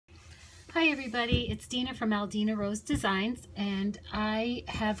Hi everybody, it's Dina from Aldina Rose Designs, and I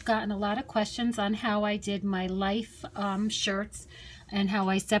have gotten a lot of questions on how I did my life shirts and how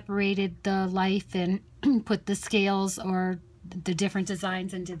I separated the life and put the scales or the different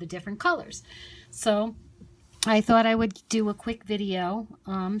designs into the different colors. So I thought I would do a quick video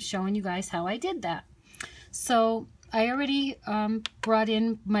showing you guys how I did that. So I already brought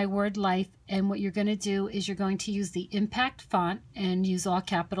in my word life, and what you're going to do is you're going to use the impact font and use all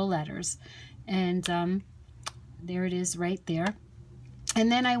capital letters. And there it is right there.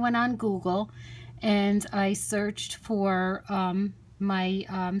 And then I went on Google and I searched for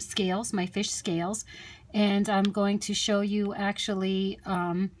my scales, my fish scales, and I'm going to show you actually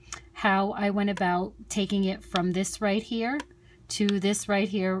how I went about taking it from this right here to this right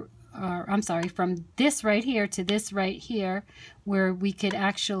here. I'm sorry, from this right here to this right here, where we could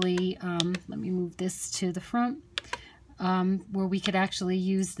actually, let me move this to the front, where we could actually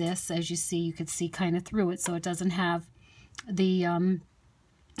use this. As you see, you could see kind of through it, so it doesn't have the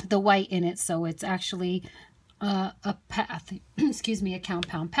white in it, so it's actually a path, excuse me, a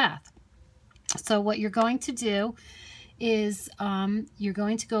compound path. So what you're going to do is you're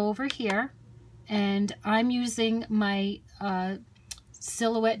going to go over here, and I'm using my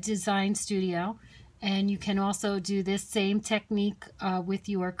Silhouette Design Studio, and you can also do this same technique with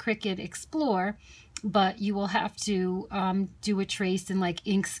your Cricut Explore, but you will have to do a trace in like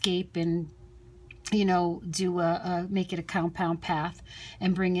Inkscape and, you know, do make it a compound path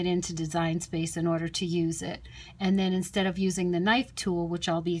and bring it into Design Space in order to use it. And then instead of using the knife tool, which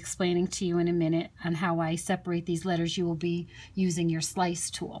I'll be explaining to you in a minute on how I separate these letters, you will be using your slice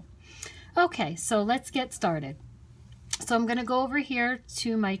tool. Okay, so let's get started. So I'm going to go over here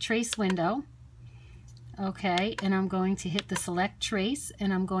to my trace window, okay, and I'm going to hit the select trace,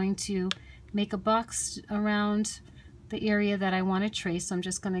 and I'm going to make a box around the area that I want to trace. So I'm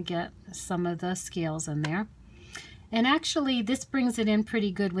just going to get some of the scales in there. And actually this brings it in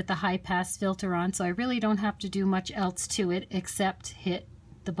pretty good with the high pass filter on, so I really don't have to do much else to it except hit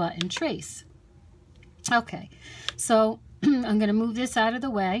the button trace. Okay, so I'm going to move this out of the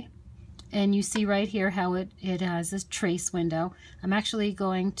way. And you see right here how it has this trace window. I'm actually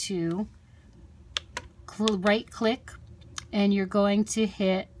going to right click, and you're going to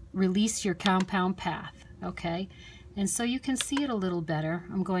hit release your compound path, okay? And so you can see it a little better.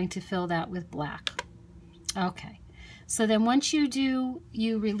 I'm going to fill that with black. Okay, so then once you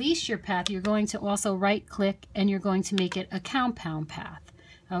release your path, you're going to also right click, and you're going to make it a compound path,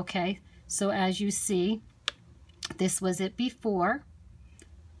 okay? So as you see, this was it before,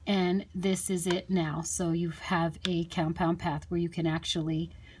 and this is it now. So you have a compound path where you can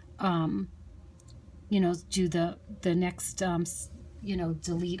actually, you know, do the next, you know,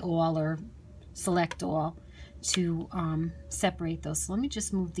 delete all or select all to separate those. So let me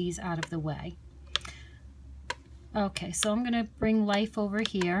just move these out of the way. Okay, so I'm going to bring life over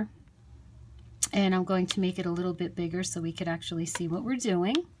here, and I'm going to make it a little bit bigger so we could actually see what we're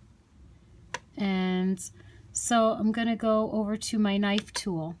doing. And so I'm going to go over to my knife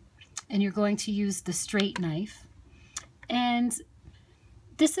tool, and you're going to use the straight knife. And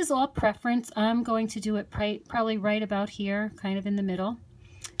this is all preference. I'm going to do it probably right about here, kind of in the middle.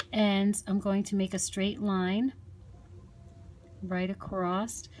 And I'm going to make a straight line right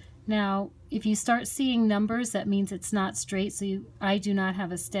across. Now, if you start seeing numbers, that means it's not straight. So I do not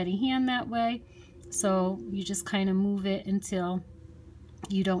have a steady hand that way. So you just kind of move it until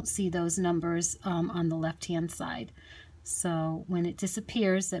you don't see those numbers on the left-hand side. So when it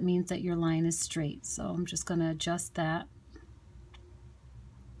disappears, that means that your line is straight. So I'm just going to adjust that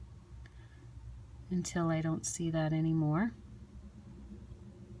until I don't see that anymore.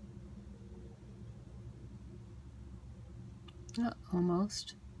 Oh,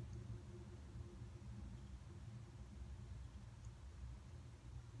 almost.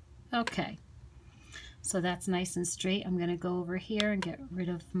 Okay. So that's nice and straight. I'm going to go over here and get rid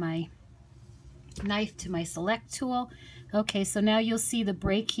of my knife to my select tool. Okay, so now you'll see the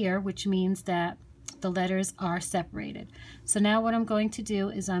break here, which means that the letters are separated. So now what I'm going to do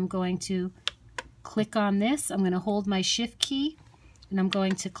is I'm going to click on this. I'm going to hold my shift key, and I'm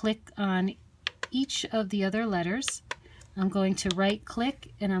going to click on each of the other letters. I'm going to right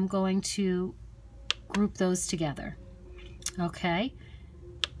click, and I'm going to group those together. Okay.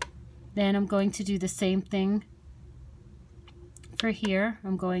 Then I'm going to do the same thing for here.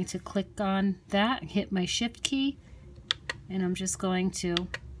 I'm going to click on that, hit my shift key, and I'm just going to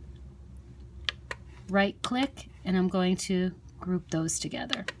right click, and I'm going to group those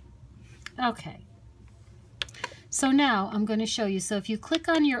together. Okay. So now I'm going to show you. So if you click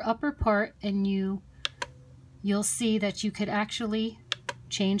on your upper part, and you'll see that you could actually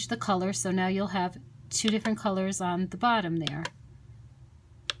change the color. So now you'll have two different colors on the bottom there.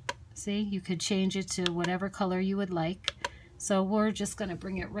 See, you could change it to whatever color you would like. So we're just going to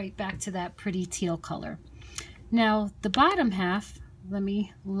bring it right back to that pretty teal color. Now the bottom half, let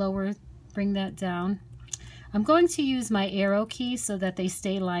me bring that down. I'm going to use my arrow key so that they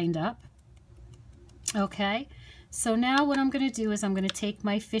stay lined up. Okay, so now what I'm going to do is I'm going to take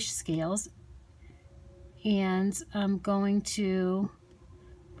my fish scales and I'm going to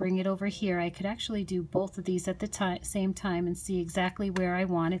bring it over here. I could actually do both of these at the same time and see exactly where I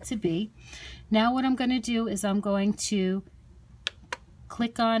want it to be. Now what I'm going to do is I'm going to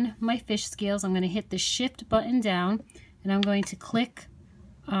click on my fish scales. I'm going to hit the shift button down and I'm going to click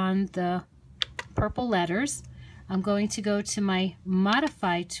on the purple letters. I'm going to go to my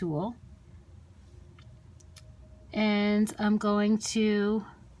modify tool and I'm going to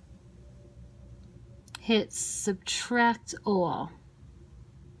hit subtract all.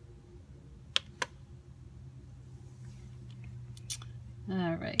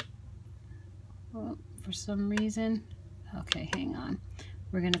 All right. Well, for some reason, okay, hang on.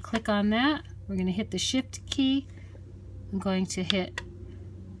 We're going to click on that. We're going to hit the shift key. I'm going to hit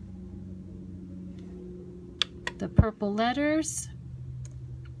the purple letters.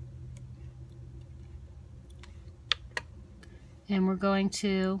 And we're going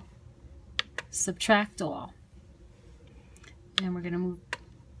to subtract all. And we're going to move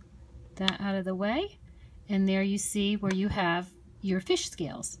that out of the way. And there you see where you have your fish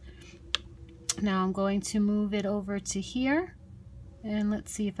scales. Now I'm going to move it over to here. And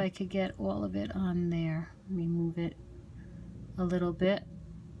let's see if I could get all of it on there. Let me move it a little bit.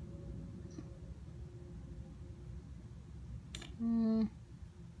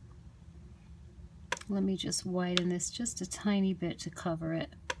 Let me just widen this just a tiny bit to cover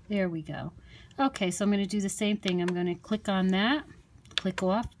it. There we go. Okay, so I'm going to do the same thing. I'm going to click on that, click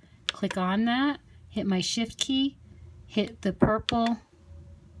off, click on that, hit my shift key, hit the purple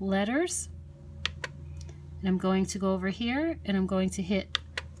letters, and I'm going to go over here and I'm going to hit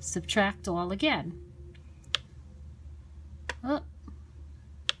subtract all again. Oh.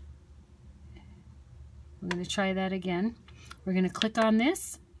 I'm going to try that again. We're going to click on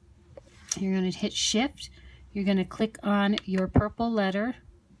this. You're going to hit shift. You're going to click on your purple letter.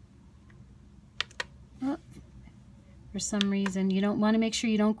 Oh. For some reason, you don't want to make sure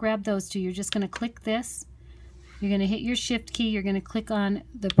you don't grab those two. You're just going to click this. You're going to hit your shift key. You're going to click on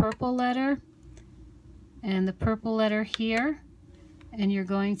the purple letter and the purple letter here, and you're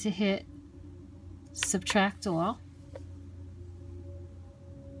going to hit subtract all.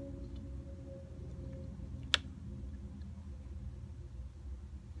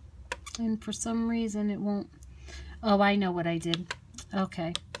 And for some reason it won't. Oh, I know what I did.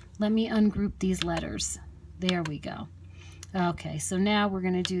 Okay, let me ungroup these letters. There we go. Okay, so now we're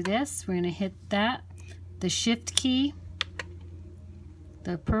going to do this. We're going to hit that, the shift key,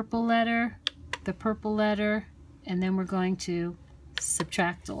 the purple letter, and then we're going to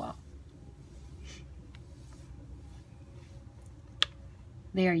subtract all.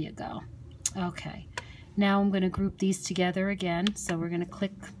 There you go. Okay, now I'm going to group these together again. So we're going to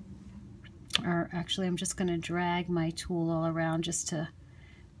click, or actually I'm just going to drag my tool all around just to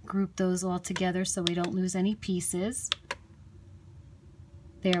group those all together so we don't lose any pieces.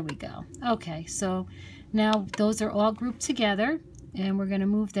 There we go. Okay, so now those are all grouped together and we're going to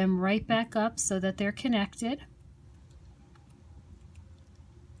move them right back up so that they're connected.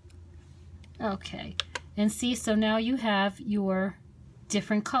 Okay, and see, so now you have your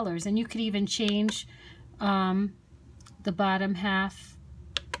different colors, and you could even change the bottom half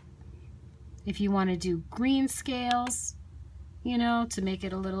if you want to do green scales, you know, to make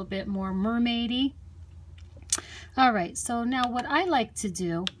it a little bit more mermaidy. All right, so now what I like to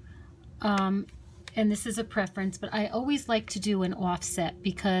do, and this is a preference, but I always like to do an offset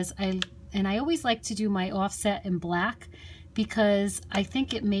because I always like to do my offset in black because I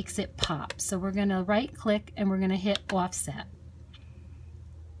think it makes it pop. So we're going to right click and we're going to hit offset.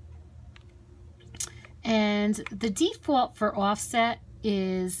 And the default for offset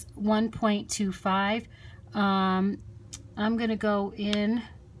is 1.25. I'm going to go in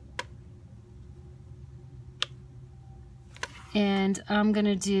and I'm going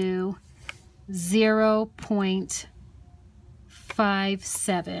to do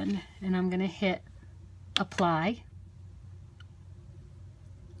 0.57 and I'm going to hit apply.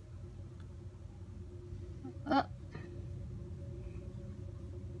 Oh.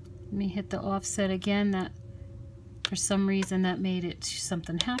 Let me hit the offset again. That for some reason that made it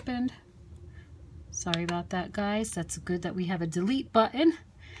something happened. Sorry about that, guys. That's good that we have a delete button.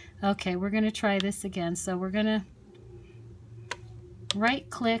 Okay, we're going to try this again. So we're going to right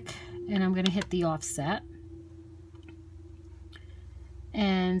click, and I'm going to hit the offset.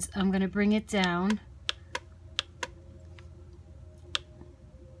 And I'm going to bring it down.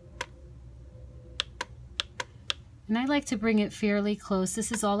 And I like to bring it fairly close. This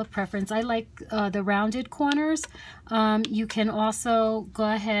is all a preference. I like the rounded corners. You can also go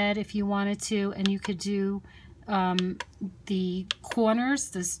ahead if you wanted to, and you could do the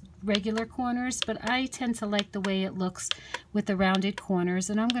corners, the regular corners, but I tend to like the way it looks with the rounded corners.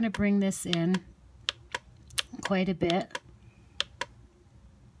 And I'm going to bring this in quite a bit.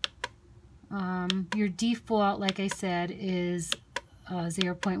 Your default, like I said, is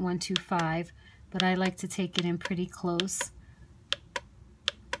 0.125. But I like to take it in pretty close.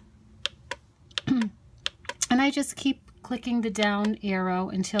 And I just keep clicking the down arrow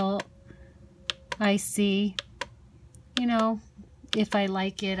until I see, you know, if I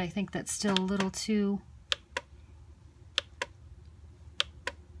like it. I think that's still a little too...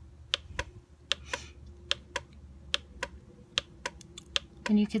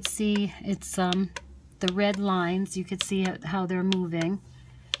 And you could see it's the red lines. You could see how they're moving.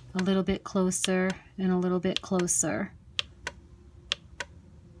 A little bit closer and a little bit closer.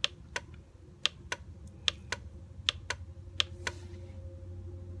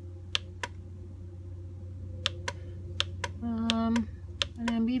 And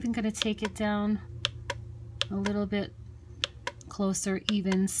I'm even going to take it down a little bit closer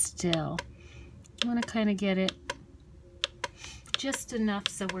even still. I want to kind of get it just enough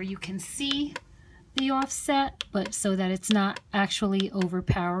so where you can see the offset, but so that it's not actually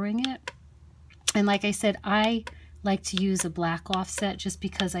overpowering it. And like I said, I like to use a black offset just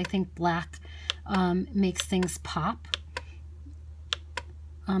because I think black makes things pop,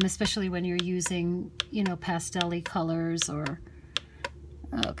 especially when you're using, you know, pastel-y colors or...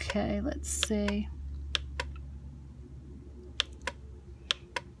 Okay, let's see.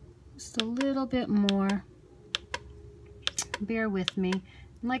 Just a little bit more. Bear with me.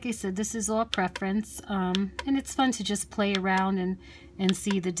 Like I said, this is all preference, and it's fun to just play around and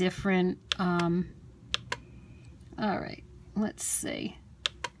see the different... all right, let's see.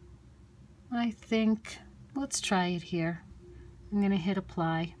 I think, let's try it here. I'm going to hit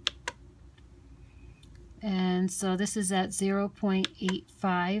apply. And so this is at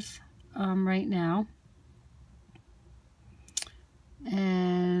 0.85 right now.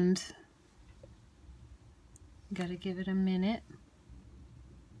 And got to give it a minute.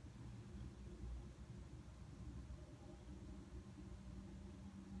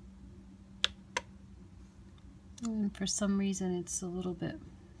 And for some reason it's a little bit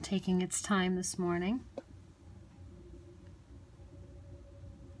taking its time this morning.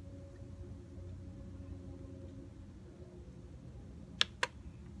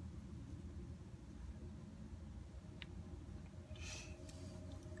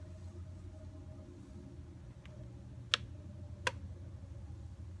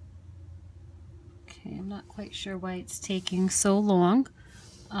 Okay, I'm not quite sure why it's taking so long.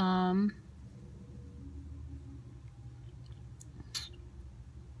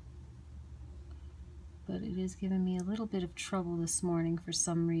 But it is giving me a little bit of trouble this morning for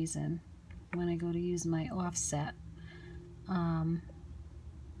some reason when I go to use my offset. I'll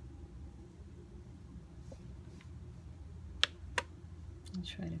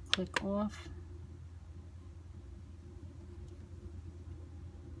try to click off.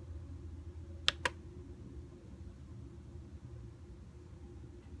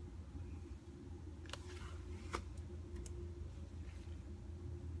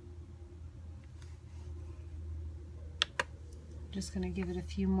 Just going to give it a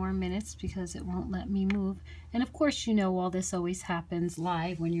few more minutes because it won't let me move. And of course, you know, all this always happens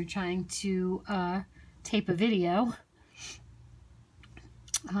live when you're trying to tape a video.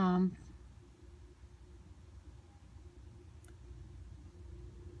 I'm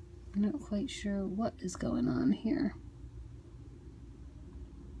not quite sure what is going on here.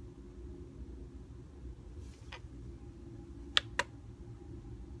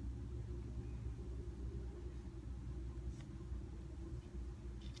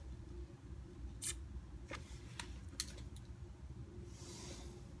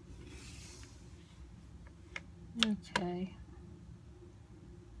 Okay.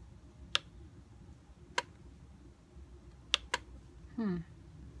 I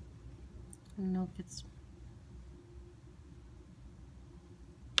don't know if it's...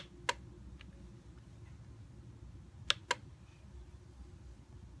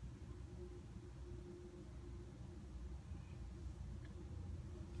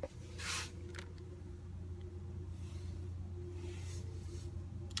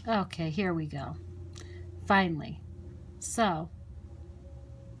 Okay, here we go. Finally. So,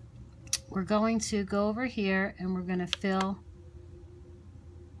 we're going to go over here and we're going to fill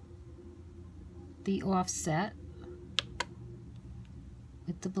the offset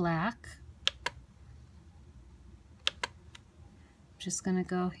with the black. Just going to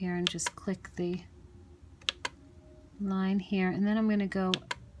go here and just click the line here, and then I'm going to go,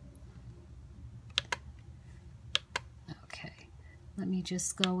 okay, let me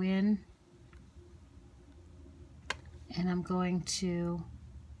just go in and I'm going to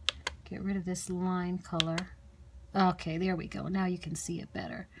get rid of this line color. Okay, there we go. Now you can see it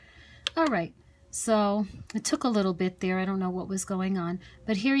better. All right, so it took a little bit there. I don't know what was going on,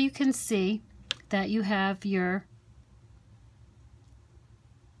 but here you can see that you have your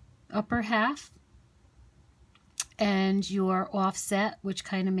upper half and your offset, which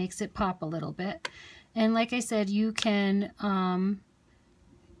kind of makes it pop a little bit. And like I said, you can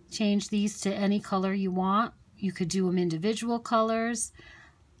change these to any color you want. You could do them individual colors,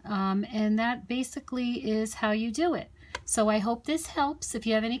 and that basically is how you do it. So I hope this helps. If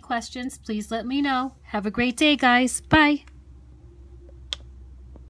you have any questions, please let me know. Have a great day, guys. Bye.